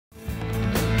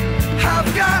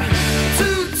I've got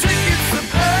 2 tickets to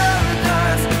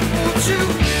paradise. Won't you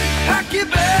pack your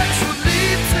bags, we'll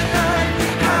leave tonight?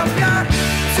 I've got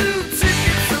 2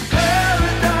 tickets to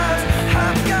paradise.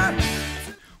 I've got...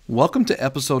 Welcome to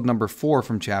episode number 4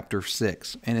 from chapter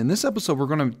 6. And in this episode, we're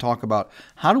going to talk about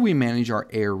how do we manage our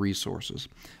air resources.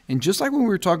 And just like when we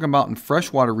were talking about in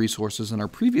freshwater resources in our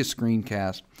previous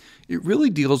screencast, it really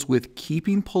deals with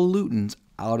keeping pollutants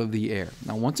out of the air.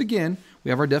 Now, once again, we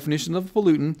have our definition of a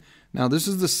pollutant. Now, this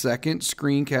is the second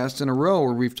screencast in a row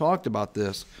where we've talked about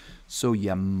this. So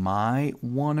you might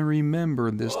want to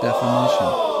remember this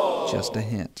definition. Just a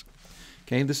hint.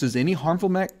 Okay, this is any harmful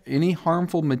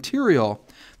material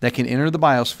that can enter the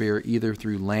biosphere either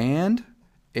through land,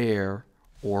 air,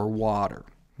 or water.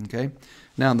 Okay,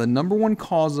 now the number one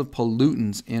cause of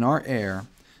pollutants in our air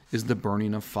is the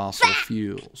burning of fossil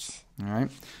fuels. All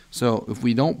right, so if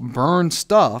we don't burn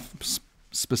stuff,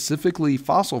 specifically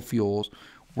fossil fuels,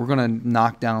 we're going to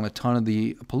knock down a ton of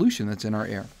the pollution that's in our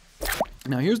air.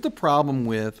 Now, here's the problem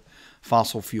with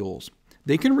fossil fuels.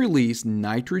 They can release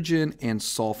nitrogen and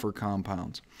sulfur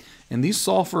compounds. And these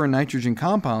sulfur and nitrogen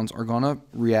compounds are going to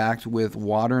react with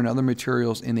water and other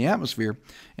materials in the atmosphere,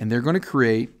 and they're going to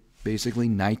create basically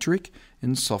nitric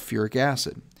and sulfuric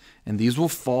acid. And these will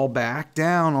fall back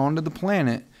down onto the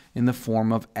planet in the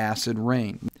form of acid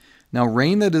rain. Now,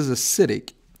 rain that is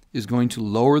acidic is going to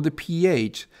lower the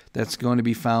pH that's going to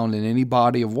be found in any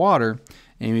body of water.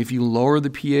 And if you lower the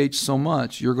pH so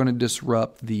much, you're going to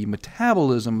disrupt the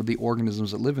metabolism of the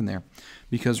organisms that live in there.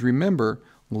 Because remember,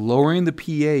 lowering the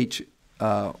pH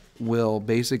will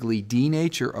basically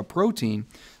denature a protein.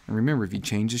 And remember, if you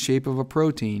change the shape of a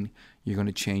protein, you're going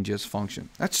to change its function.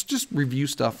 That's just review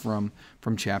stuff from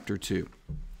chapter 2.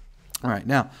 All right,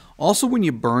 now, also when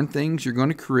you burn things, you're going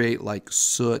to create like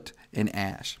soot and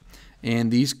ash.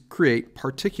 And these create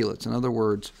particulates. In other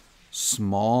words,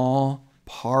 small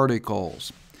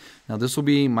particles. Now, this will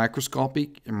be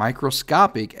microscopic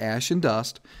ash and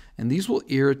dust, and these will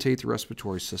irritate the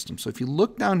respiratory system. So if you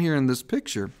look down here in this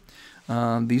picture,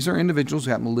 these are individuals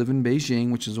who happen to live in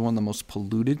Beijing, which is one of the most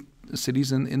polluted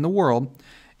cities in the world,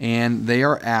 and they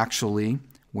are actually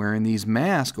wearing these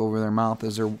masks over their mouth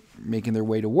as they're making their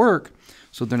way to work,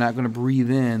 so they're not going to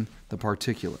breathe in the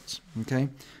particulates. Okay.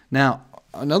 Now,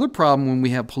 another problem when we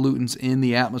have pollutants in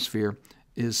the atmosphere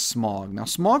is smog. Now,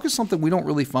 smog is something we don't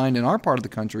really find in our part of the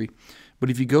country, but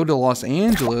if you go to Los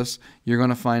Angeles, you're going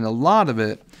to find a lot of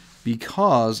it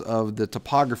because of the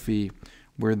topography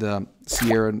where the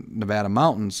Sierra Nevada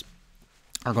mountains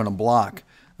are going to block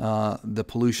the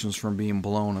pollutions from being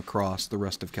blown across the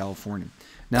rest of California.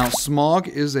 Now, smog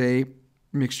is a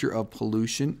mixture of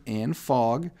pollution and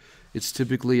fog. It's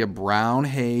typically a brown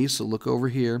haze, so look over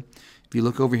here. If you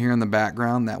look over here in the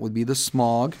background, that would be the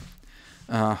smog.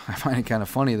 I find it kind of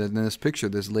funny that in this picture,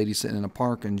 this lady sitting in a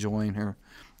park enjoying her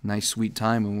nice sweet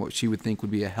time in what she would think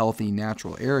would be a healthy,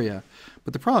 natural area.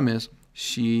 But the problem is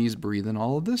she's breathing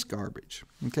all of this garbage.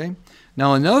 Okay.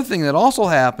 Now, another thing that also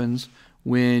happens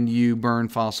when you burn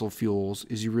fossil fuels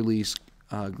is you release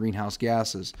greenhouse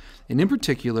gases, and in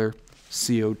particular,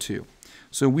 CO2.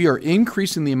 So we are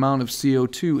increasing the amount of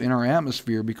CO2 in our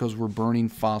atmosphere because we're burning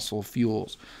fossil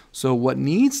fuels. So what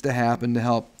needs to happen to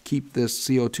help keep this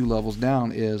CO2 levels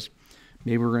down is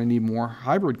maybe we're going to need more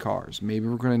hybrid cars. Maybe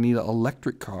we're going to need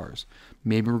electric cars.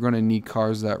 Maybe we're going to need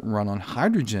cars that run on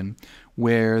hydrogen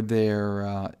where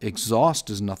their exhaust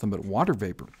is nothing but water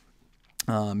vapor.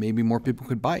 Maybe more people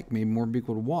could bike. Maybe more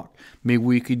people could walk. Maybe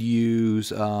we could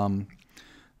use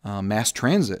mass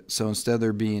transit. So instead of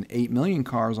there being 8 million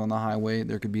cars on the highway,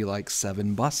 there could be like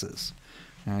 7 buses.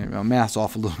 All right, I'll math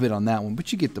off a little bit on that one,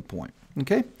 but you get the point.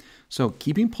 Okay? So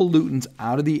keeping pollutants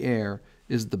out of the air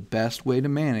is the best way to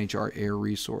manage our air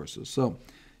resources. So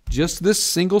just this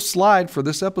single slide for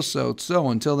this episode. So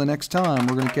until the next time,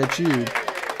 we're going to catch you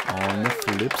on the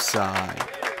flip side.